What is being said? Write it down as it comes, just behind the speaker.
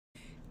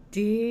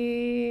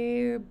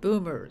Dear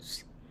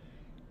Boomers,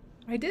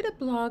 I did a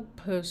blog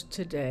post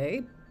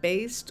today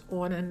based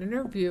on an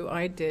interview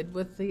I did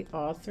with the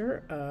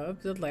author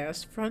of The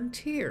Last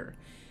Frontier,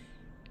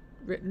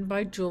 written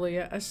by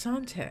Julia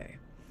Asante.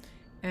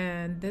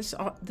 And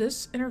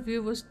this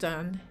interview was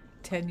done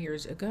 10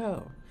 years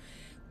ago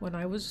when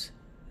I was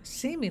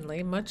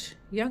seemingly much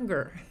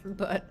younger.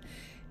 But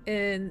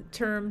in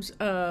terms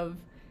of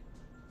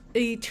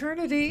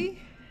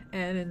eternity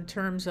and in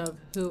terms of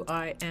who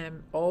I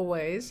am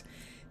always,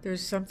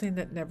 there's something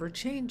that never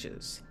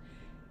changes.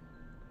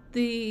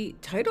 The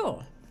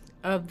title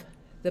of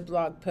the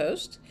blog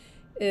post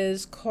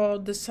is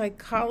called The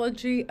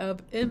Psychology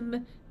of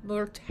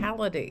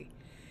Immortality.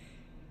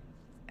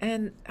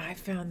 And I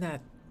found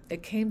that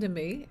it came to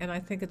me, and I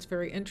think it's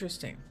very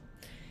interesting.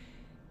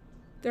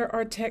 There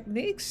are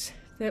techniques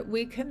that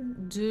we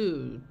can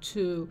do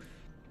to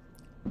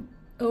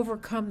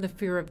overcome the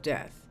fear of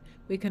death.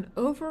 We can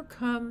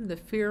overcome the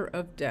fear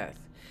of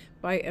death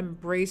by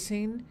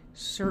embracing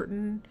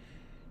certain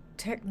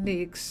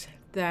techniques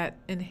that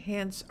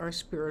enhance our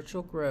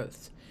spiritual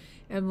growth.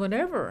 And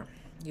whenever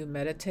you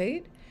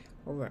meditate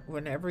or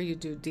whenever you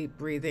do deep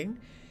breathing,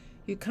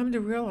 you come to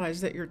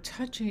realize that you're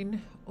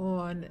touching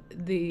on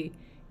the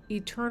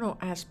eternal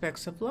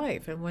aspects of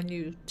life. And when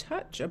you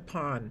touch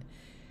upon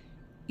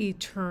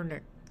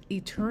eternity,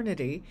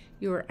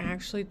 you are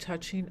actually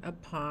touching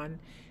upon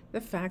the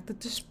fact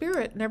that the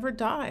spirit never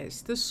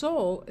dies. The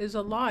soul is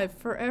alive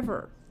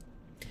forever.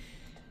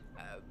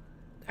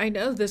 I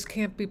know this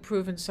can't be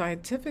proven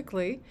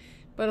scientifically,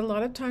 but a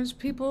lot of times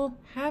people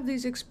have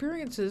these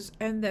experiences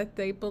and that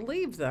they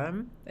believe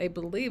them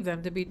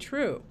to be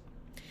true.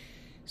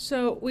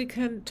 So we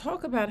can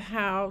talk about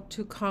how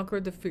to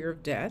conquer the fear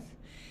of death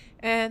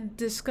and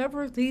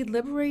discover the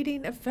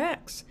liberating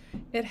effects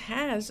it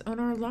has on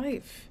our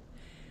life.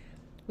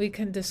 We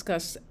can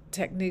discuss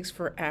techniques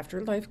for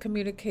afterlife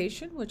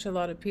communication, which a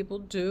lot of people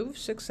do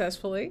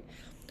successfully.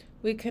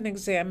 We can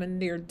examine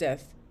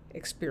near-death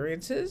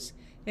experiences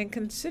and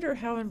consider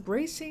how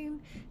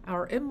embracing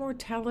our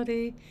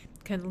immortality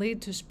can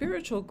lead to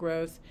spiritual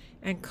growth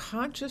and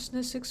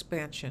consciousness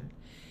expansion.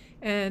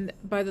 And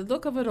by the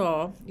look of it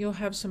all, you'll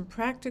have some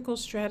practical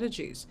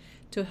strategies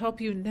to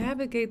help you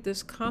navigate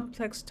this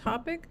complex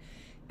topic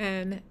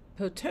and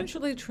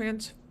potentially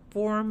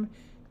transform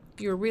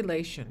your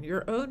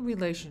own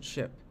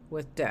relationship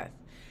with death.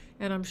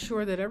 And I'm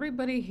sure that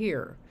everybody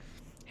here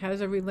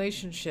has a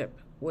relationship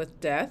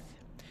with death,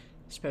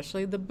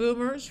 especially the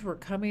boomers. We're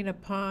coming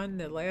upon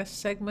the last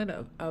segment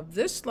of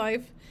this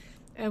life,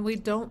 and we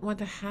don't want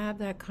to have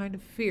that kind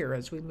of fear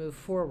as we move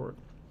forward.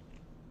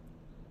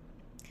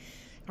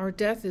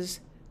 The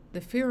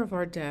fear of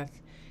our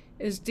death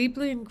is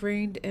deeply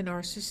ingrained in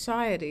our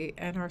society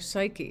and our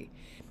psyche.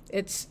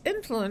 It's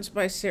influenced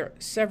by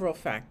several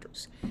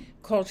factors: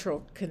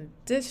 cultural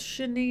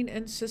conditioning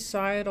and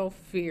societal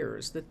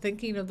fears. The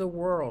thinking of the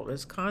world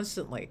is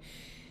constantly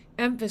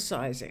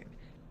emphasizing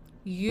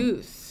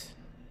youth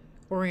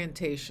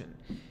orientation,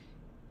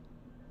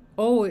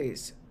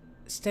 always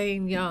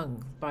staying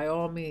young by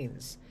all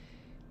means.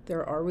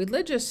 There are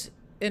religious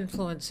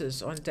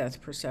influences on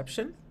death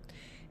perception,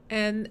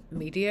 and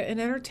media and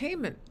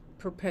entertainment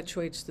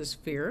perpetuates this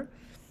fear.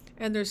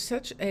 And there's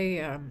such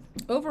a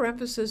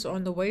overemphasis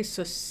on the way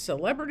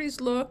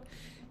celebrities look,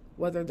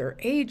 whether they're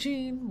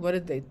aging, what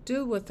did they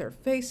do with their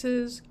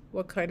faces,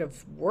 what kind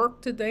of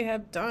work did they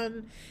have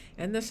done,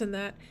 and this and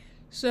that.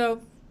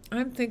 So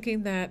I'm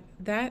thinking that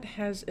that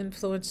has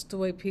influenced the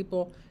way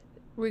people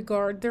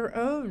regard their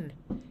own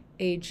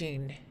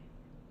aging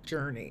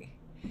journey.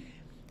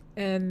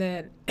 And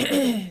then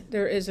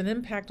there is an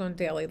impact on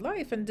daily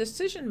life and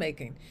decision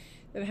making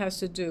that has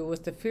to do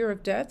with the fear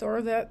of death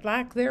or that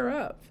lack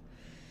thereof.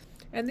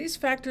 And these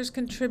factors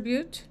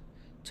contribute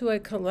to a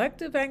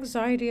collective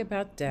anxiety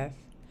about death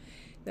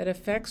that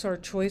affects our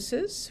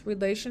choices,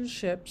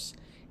 relationships,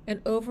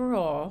 and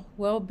overall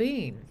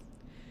well-being.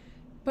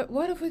 But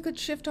what if we could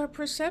shift our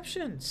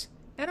perceptions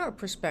and our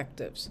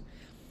perspectives?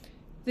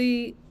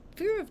 The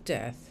fear of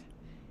death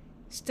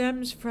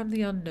stems from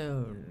the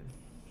unknown.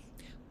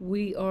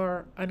 We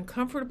are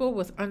uncomfortable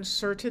with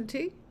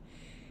uncertainty,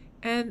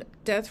 and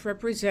death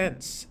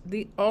represents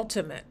the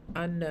ultimate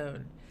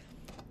unknown.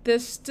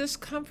 This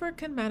discomfort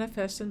can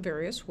manifest in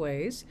various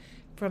ways,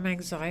 from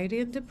anxiety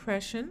and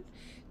depression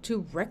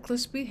to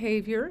reckless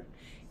behavior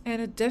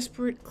and a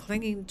desperate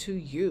clinging to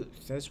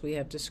youth, as we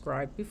have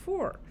described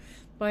before.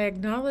 By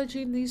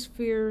acknowledging these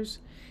fears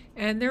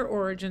and their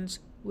origins,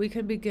 we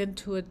can begin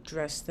to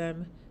address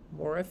them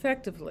more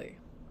effectively.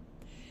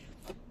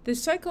 The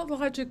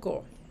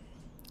psychological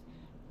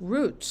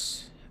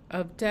roots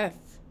of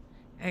death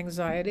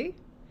anxiety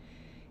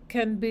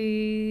can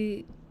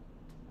be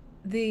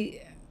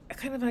the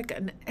kind of like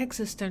an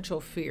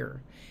existential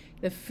fear,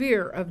 the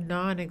fear of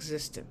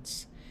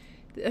non-existence,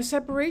 a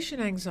separation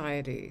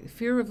anxiety,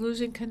 fear of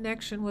losing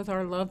connection with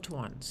our loved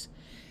ones,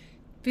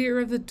 fear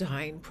of the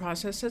dying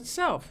process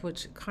itself,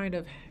 which kind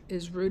of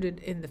is rooted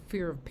in the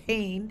fear of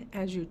pain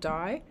as you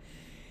die,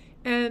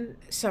 and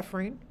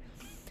suffering,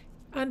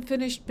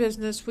 unfinished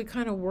business. We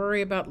kind of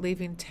worry about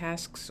leaving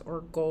tasks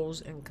or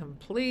goals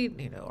incomplete.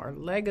 Our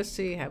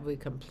legacy, have we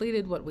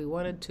completed what we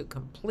wanted to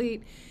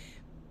complete,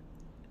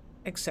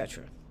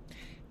 etc.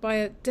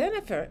 By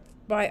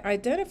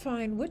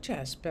identifying which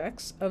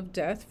aspects of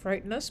death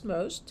frighten us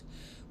most,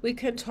 we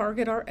can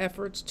target our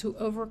efforts to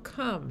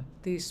overcome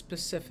these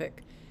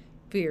specific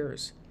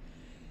fears.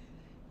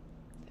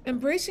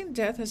 Embracing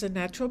death as a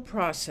natural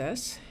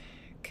process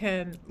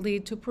can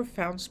lead to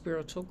profound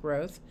spiritual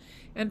growth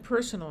and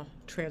personal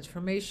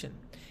transformation.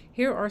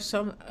 Here are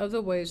some of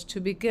the ways to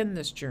begin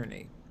this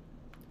journey.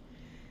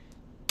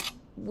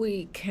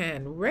 We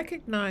can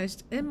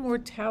recognize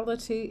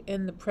immortality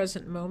in the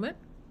present moment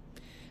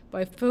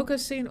by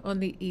focusing on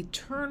the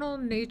eternal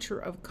nature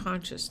of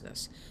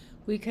consciousness.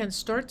 We can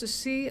start to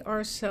see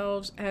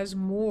ourselves as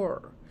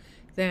more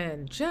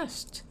than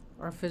just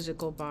our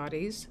physical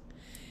bodies.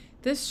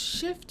 This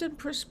shift in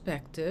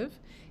perspective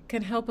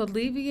can help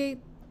alleviate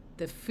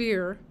the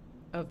fear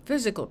of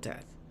physical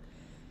death.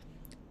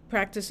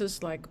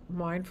 Practices like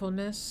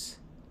mindfulness,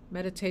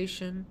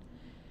 meditation,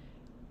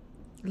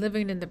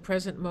 living in the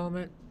present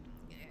moment,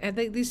 and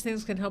these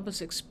things can help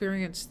us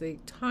experience the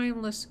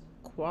timeless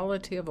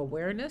quality of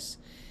awareness,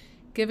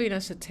 giving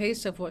us a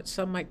taste of what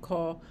some might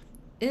call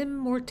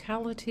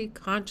immortality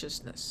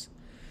consciousness.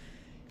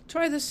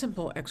 Try this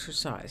simple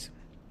exercise.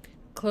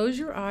 Close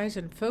your eyes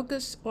and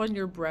focus on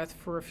your breath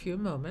for a few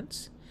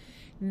moments.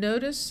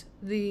 Notice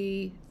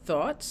the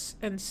thoughts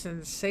and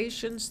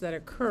sensations that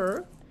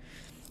occur,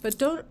 but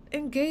don't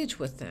engage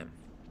with them.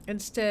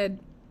 Instead,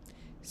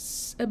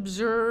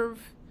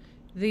 observe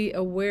the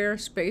aware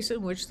space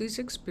in which these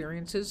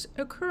experiences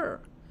occur.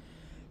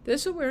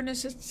 This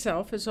awareness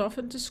itself is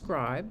often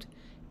described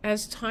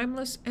as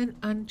timeless and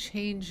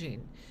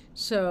unchanging.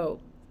 So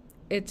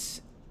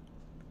it's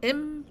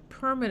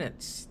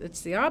impermanence.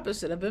 It's the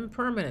opposite of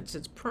impermanence.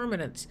 It's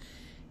permanence.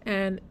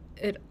 And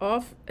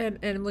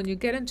and when you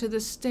get into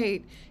this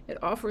state, it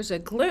offers a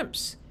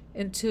glimpse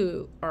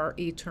into our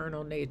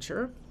eternal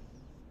nature.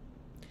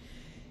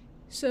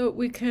 So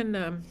we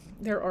can,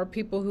 there are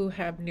people who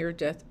have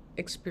near-death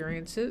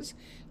experiences.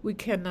 We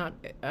cannot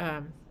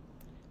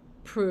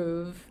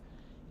prove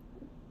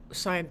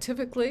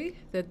scientifically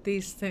that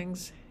these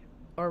things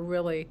are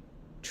really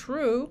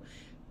true,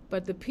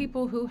 but the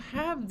people who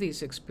have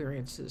these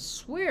experiences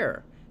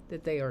swear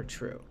that they are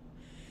true.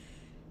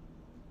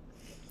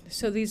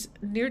 So these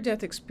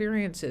near-death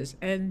experiences,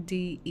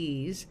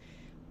 NDEs,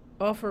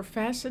 offer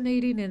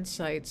fascinating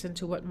insights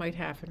into what might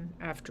happen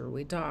after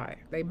we die.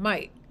 They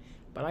might,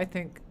 but I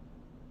think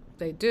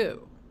they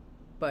do.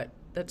 But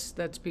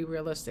let's be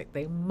realistic.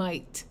 They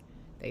might.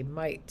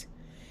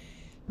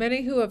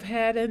 Many who have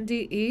had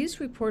NDEs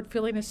report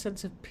feeling a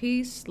sense of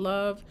peace,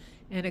 love,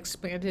 and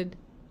expanded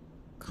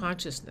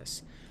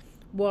consciousness.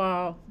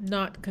 While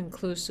not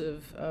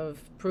conclusive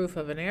of proof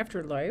of an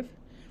afterlife,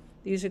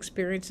 these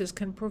experiences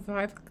can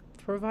provide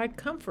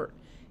comfort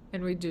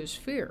and reduce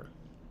fear.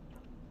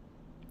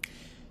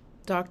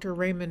 Dr.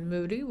 Raymond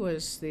Moody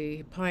was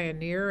the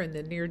pioneer in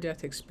the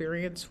near-death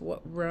experience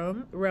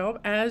realm,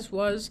 as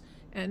was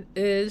and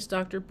is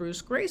Dr.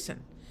 Bruce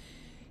Grayson.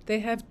 They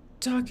have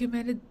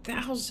documented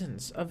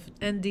thousands of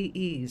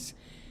NDEs,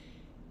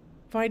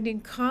 finding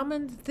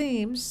common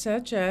themes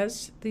such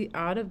as the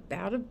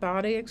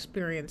out-of-body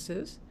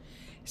experiences,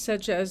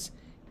 such as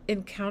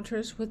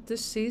encounters with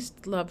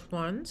deceased loved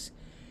ones,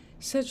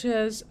 such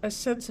as a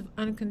sense of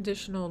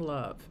unconditional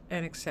love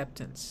and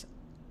acceptance.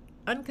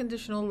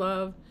 Unconditional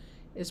love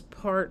is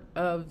part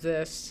of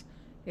this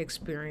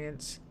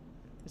experience.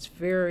 It's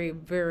very,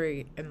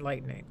 very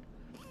enlightening.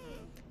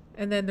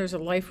 And then there's a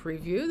life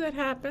review that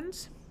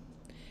happens,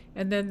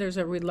 and then there's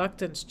a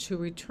reluctance to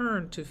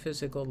return to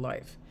physical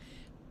life.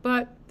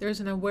 But there's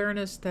an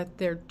awareness that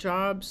their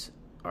jobs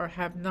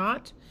have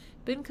not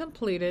been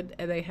completed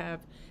and they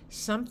have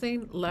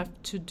something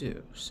left to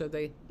do. So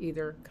they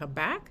either come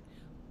back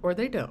or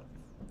they don't.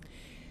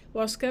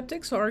 While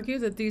skeptics argue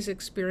that these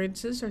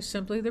experiences are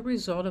simply the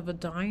result of a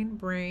dying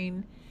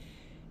brain,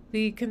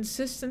 the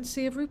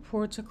consistency of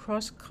reports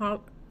across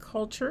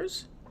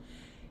cultures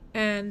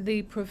and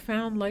the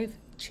profound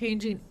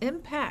life-changing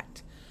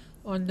impact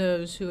on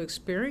those who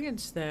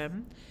experience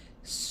them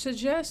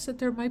suggests that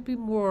there might be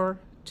more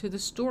to the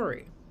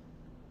story.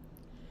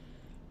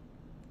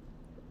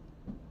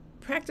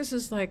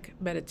 Practices like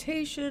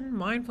meditation,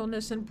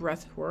 mindfulness, and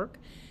breath work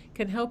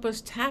can help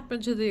us tap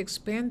into the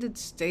expanded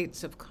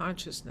states of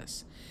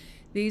consciousness.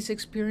 These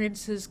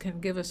experiences can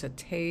give us a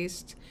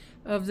taste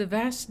of the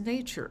vast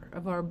nature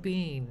of our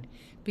being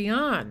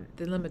beyond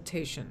the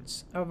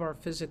limitations of our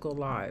physical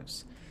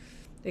lives.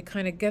 It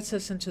kind of gets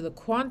us into the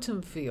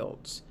quantum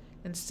fields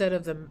instead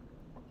of the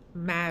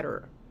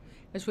matter.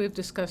 As we've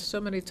discussed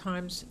so many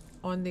times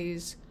on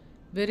these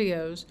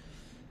videos,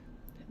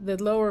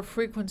 the lower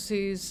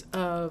frequencies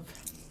of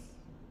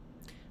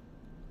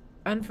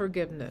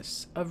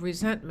unforgiveness, of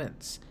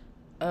resentments,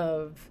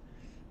 of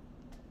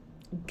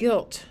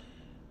guilt,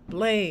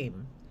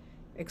 blame,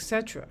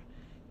 etc.,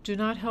 do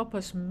not help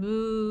us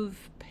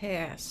move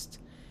past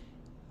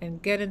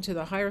and get into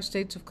the higher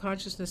states of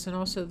consciousness and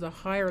also the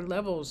higher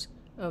levels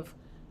of,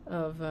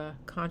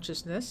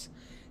 consciousness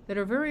that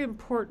are very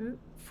important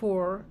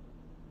for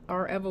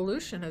our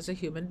evolution as a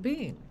human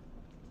being.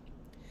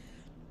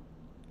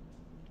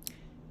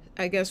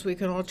 I guess we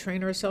can all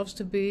train ourselves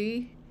to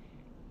be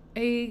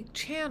a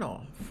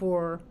channel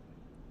for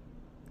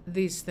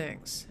these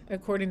things.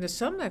 According to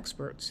some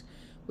experts,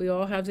 we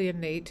all have the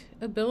innate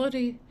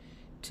ability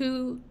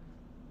to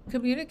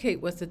communicate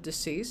with the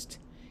deceased.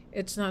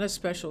 It's not a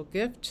special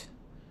gift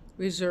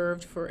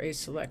reserved for a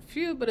select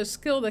few, but a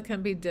skill that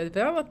can be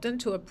developed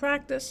into a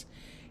practice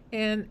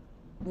and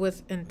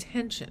with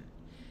intention.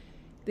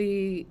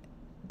 The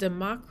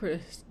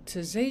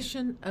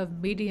democratization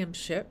of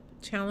mediumship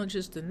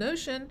challenges the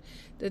notion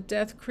that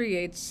death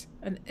creates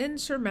an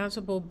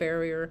insurmountable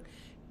barrier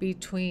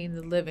between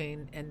the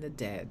living and the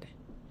dead.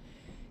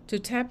 To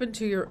tap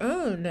into your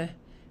own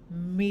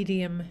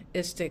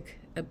mediumistic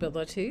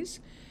abilities,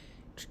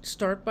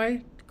 start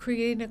by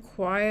creating a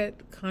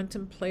quiet,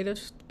 contemplative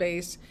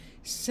space.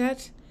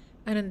 Set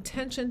an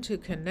intention to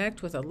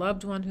connect with a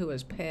loved one who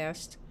has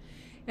passed,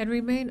 and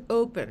remain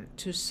open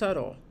to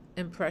subtle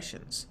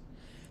impressions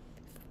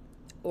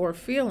or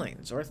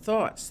feelings or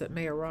thoughts that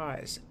may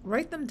arise.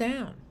 Write them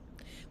down.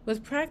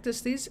 With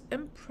practice, these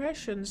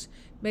impressions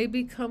may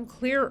become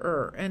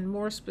clearer and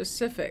more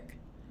specific.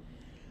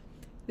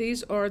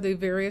 These are the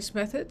various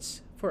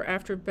methods for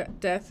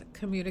after-death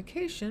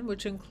communication,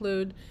 which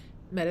include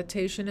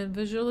meditation and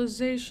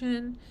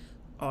visualization,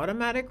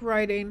 automatic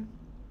writing,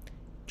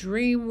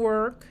 dream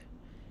work,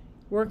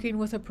 working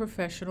with a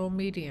professional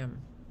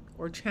medium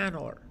or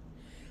channeler.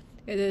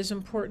 It is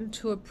important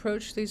to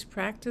approach these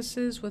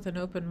practices with an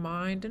open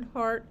mind and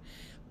heart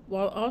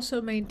while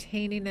also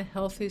maintaining a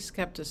healthy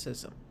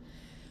skepticism.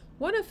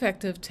 One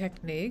effective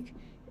technique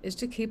is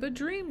to keep a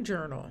dream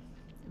journal.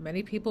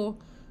 Many people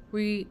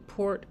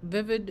report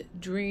vivid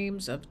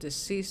dreams of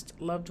deceased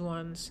loved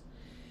ones.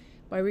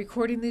 By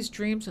recording these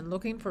dreams and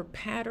looking for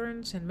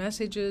patterns and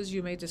messages,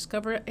 you may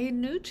discover a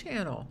new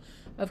channel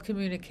of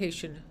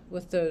communication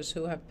with those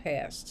who have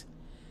passed.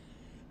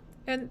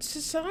 And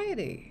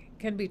society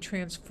can be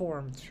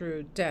transformed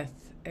through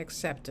death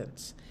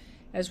acceptance.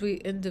 As we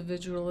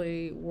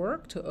individually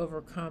work to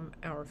overcome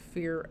our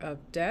fear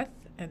of death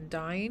and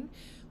dying,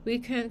 we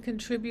can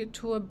contribute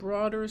to a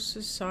broader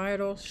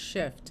societal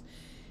shift.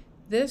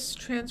 This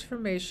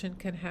transformation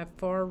can have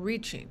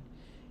far-reaching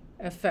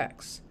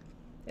effects.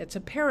 It's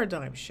a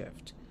paradigm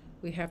shift.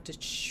 We have to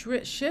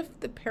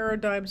shift the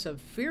paradigms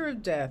of fear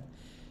of death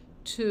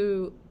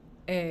to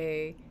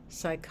a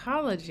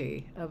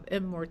psychology of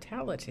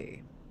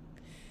immortality.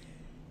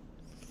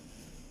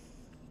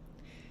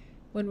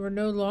 When we're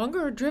no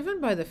longer driven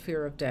by the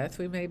fear of death,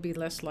 we may be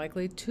less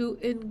likely to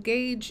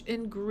engage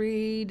in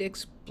greed,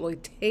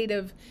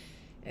 exploitative,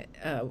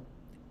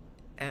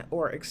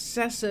 or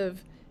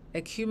excessive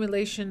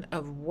accumulation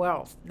of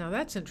wealth. Now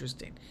that's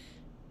interesting.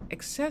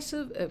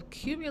 Excessive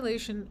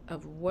accumulation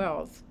of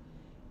wealth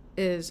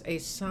is a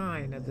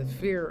sign of the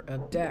fear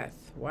of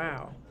death.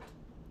 Wow.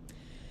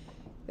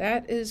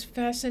 That is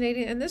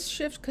fascinating, and this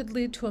shift could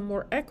lead to a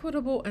more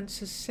equitable and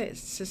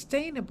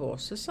sustainable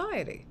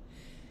society.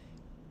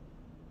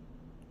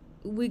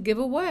 We give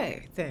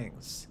away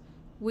things.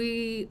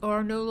 We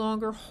are no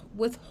longer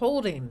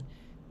withholding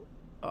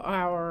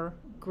our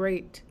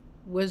great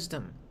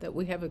wisdom that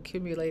we have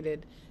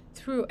accumulated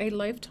through a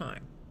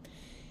lifetime.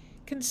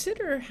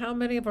 Consider how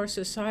many of our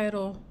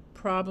societal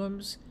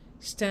problems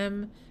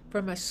stem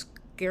from a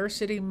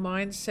scarcity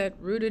mindset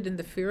rooted in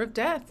the fear of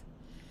death.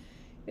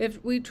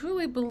 If we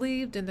truly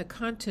believed in the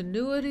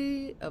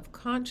continuity of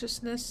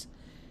consciousness,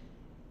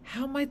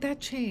 how might that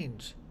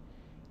change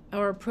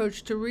our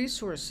approach to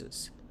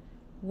resources,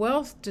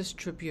 wealth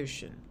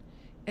distribution,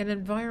 and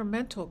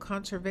environmental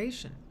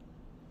conservation?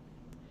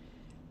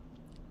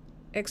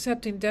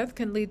 Accepting death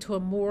can lead to a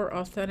more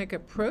authentic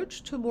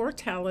approach to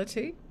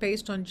mortality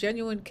based on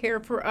genuine care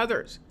for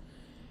others,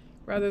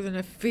 rather than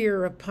a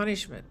fear of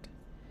punishment.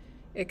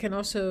 It can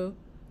also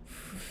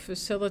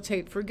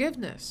facilitate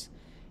forgiveness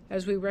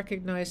as we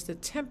recognize the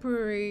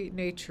temporary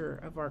nature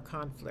of our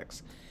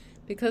conflicts.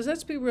 Because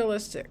let's be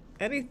realistic,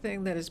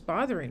 anything that is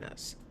bothering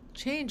us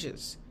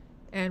changes,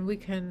 and we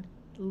can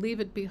leave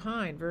it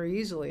behind very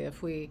easily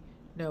if we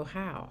know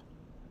how.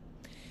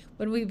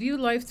 When we view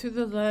life through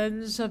the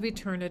lens of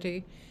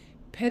eternity,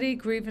 petty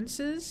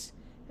grievances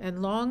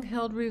and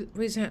long-held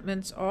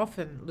resentments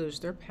often lose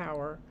their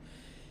power.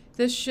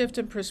 This shift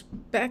in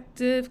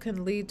perspective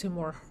can lead to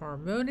more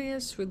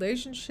harmonious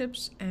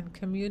relationships and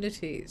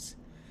communities.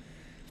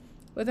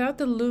 Without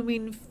the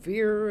looming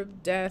fear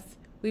of death,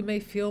 we may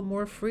feel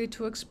more free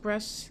to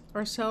express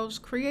ourselves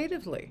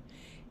creatively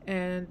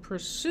and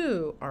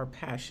pursue our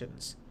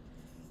passions.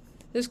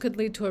 This could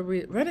lead to a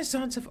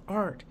renaissance of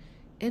art,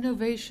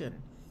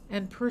 innovation,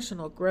 and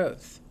personal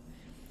growth.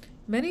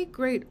 Many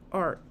great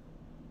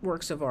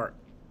works of art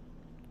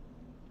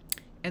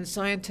and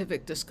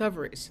scientific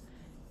discoveries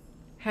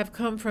have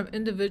come from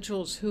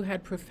individuals who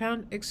had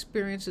profound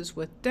experiences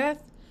with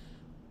death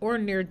or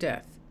near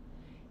death.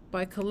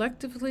 By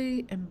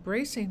collectively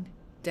embracing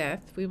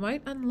death, we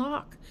might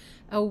unlock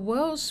a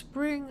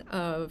wellspring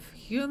of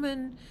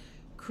human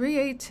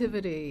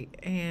creativity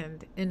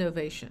and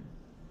innovation.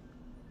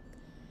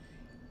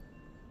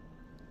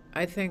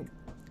 I think,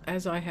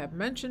 as I have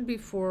mentioned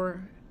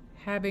before,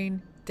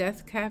 having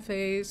death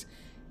cafes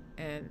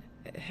and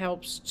it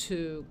helps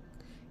to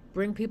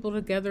bring people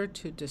together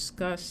to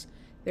discuss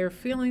their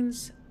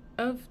feelings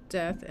of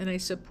death in a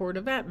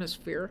supportive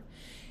atmosphere.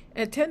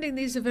 Attending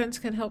these events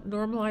can help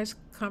normalize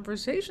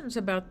conversations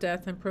about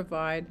death and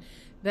provide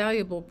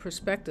valuable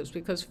perspectives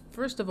because,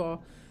 first of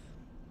all,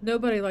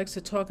 nobody likes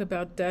to talk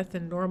about death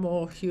in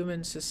normal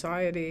human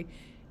society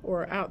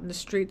or out in the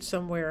street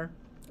somewhere.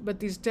 But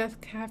these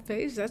death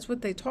cafes, that's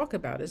what they talk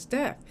about, is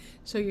death.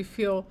 So you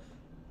feel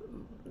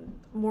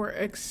more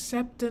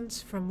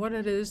acceptance from what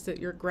it is that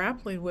you're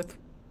grappling with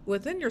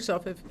within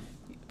yourself. If,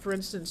 for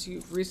instance,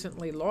 you've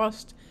recently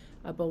lost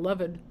a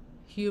beloved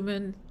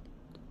human,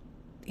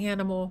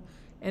 animal,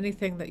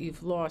 anything that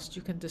you've lost,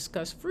 you can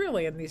discuss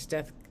freely in these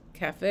death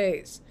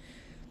cafes.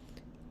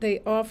 They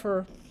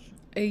offer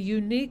a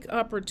unique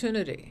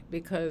opportunity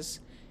because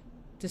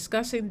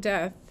discussing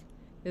death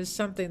is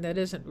something that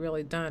isn't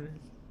really done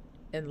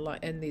in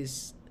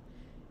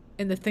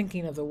the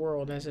thinking of the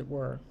world, as it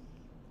were.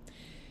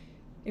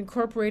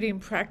 Incorporating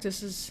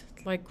practices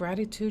like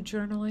gratitude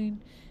journaling,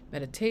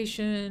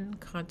 meditation,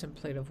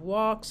 contemplative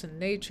walks in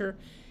nature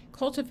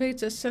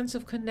cultivates a sense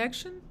of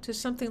connection to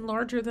something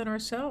larger than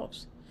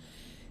ourselves.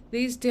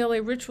 These daily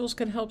rituals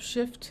can help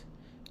shift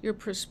your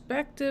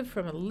perspective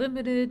from a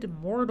limited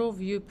mortal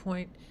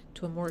viewpoint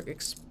to a more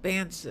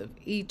expansive,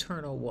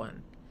 eternal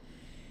one.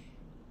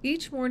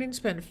 Each morning,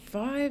 spend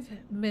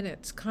 5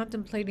 minutes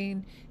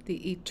contemplating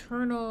the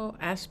eternal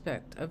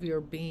aspect of your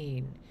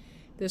being.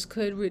 This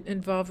could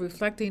involve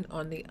reflecting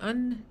on the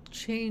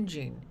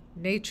unchanging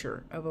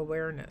nature of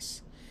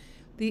awareness,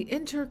 the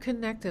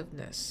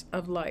interconnectedness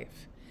of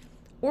life,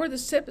 or the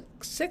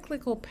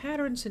cyclical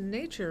patterns in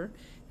nature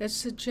that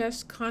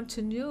suggest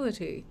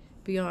continuity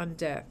beyond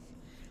death.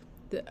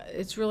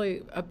 It's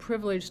really a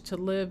privilege to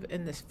live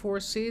in the 4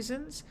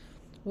 seasons,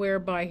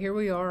 whereby here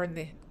we are in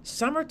the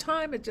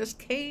summertime. It just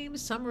came,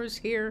 summer's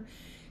here,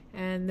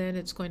 and then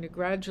it's going to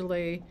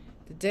gradually,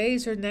 the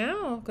days are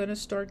now going to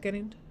start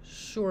getting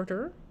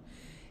shorter,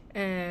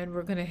 and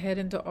we're going to head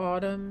into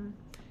autumn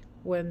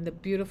when the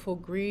beautiful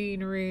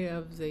greenery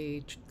of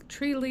the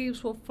tree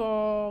leaves will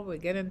fall. We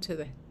get into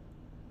the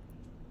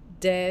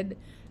dead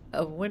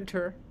of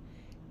winter,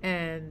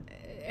 and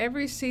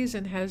every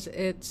season has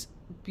its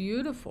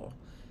beautiful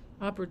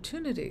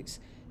opportunities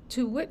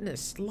to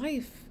witness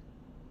life,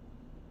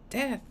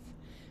 death,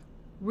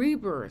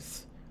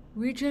 rebirth,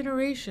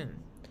 regeneration.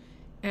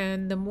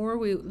 And the more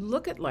we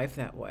look at life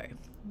that way,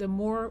 the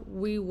more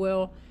we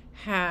will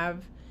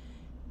have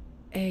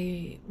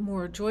a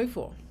more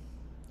joyful,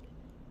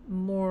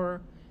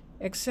 more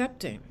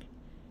accepting,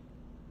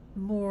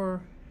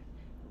 more,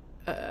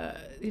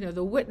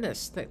 the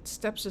witness that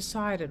steps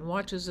aside and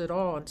watches it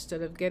all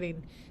instead of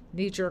getting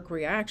knee-jerk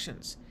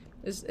reactions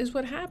is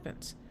what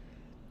happens.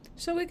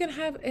 So we can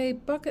have a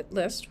bucket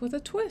list with a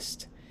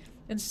twist.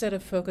 Instead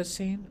of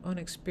focusing on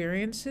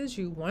experiences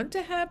you want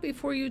to have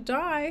before you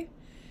die,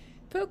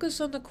 focus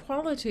on the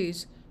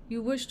qualities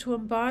you wish to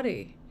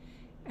embody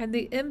and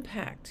the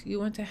impact you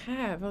want to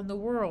have on the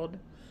world.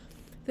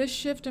 This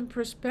shift in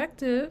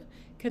perspective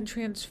can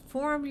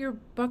transform your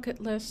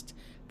bucket list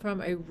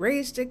from a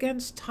race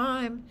against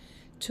time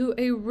to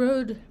a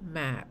road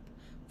map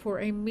for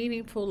a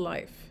meaningful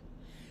life.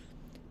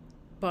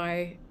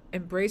 By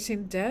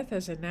embracing death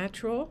as a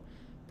natural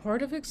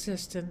part of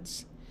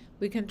existence,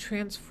 we can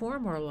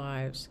transform our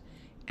lives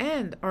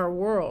and our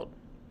world.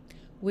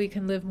 We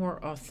can live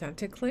more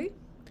authentically,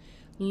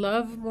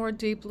 love more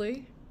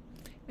deeply,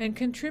 and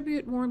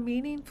contribute more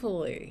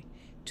meaningfully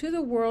to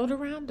the world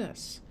around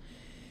us.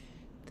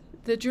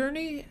 The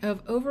journey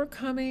of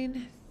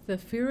overcoming the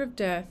fear of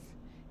death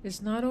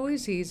is not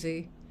always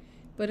easy,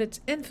 but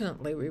it's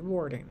infinitely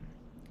rewarding.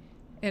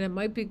 And it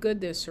might be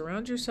good to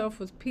surround yourself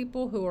with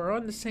people who are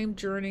on the same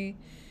journey,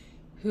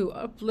 who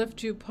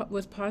uplift you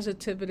with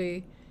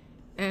positivity,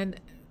 and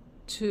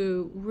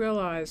to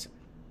realize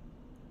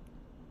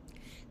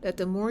that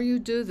the more you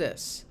do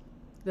this,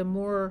 the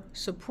more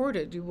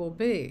supported you will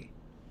be.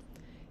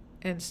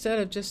 Instead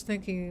of just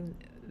thinking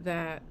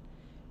that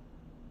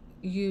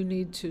you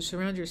need to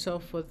surround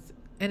yourself with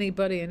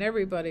anybody and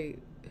everybody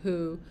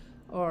who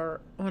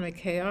are on a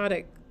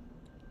chaotic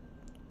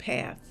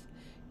path,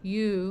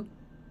 you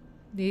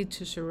need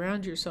to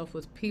surround yourself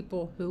with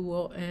people who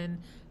will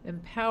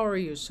empower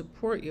you,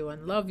 support you,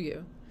 and love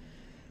you.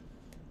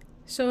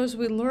 So as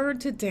we learn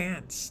to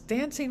dance,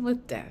 dancing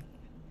with death,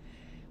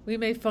 we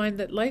may find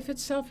that life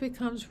itself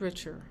becomes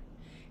richer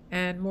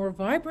and more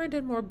vibrant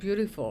and more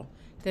beautiful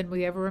than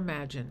we ever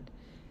imagined.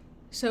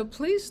 So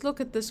please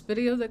look at this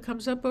video that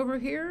comes up over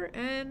here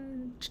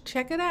and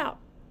check it out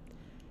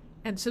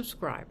and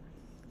subscribe.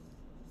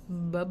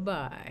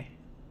 Bye-bye.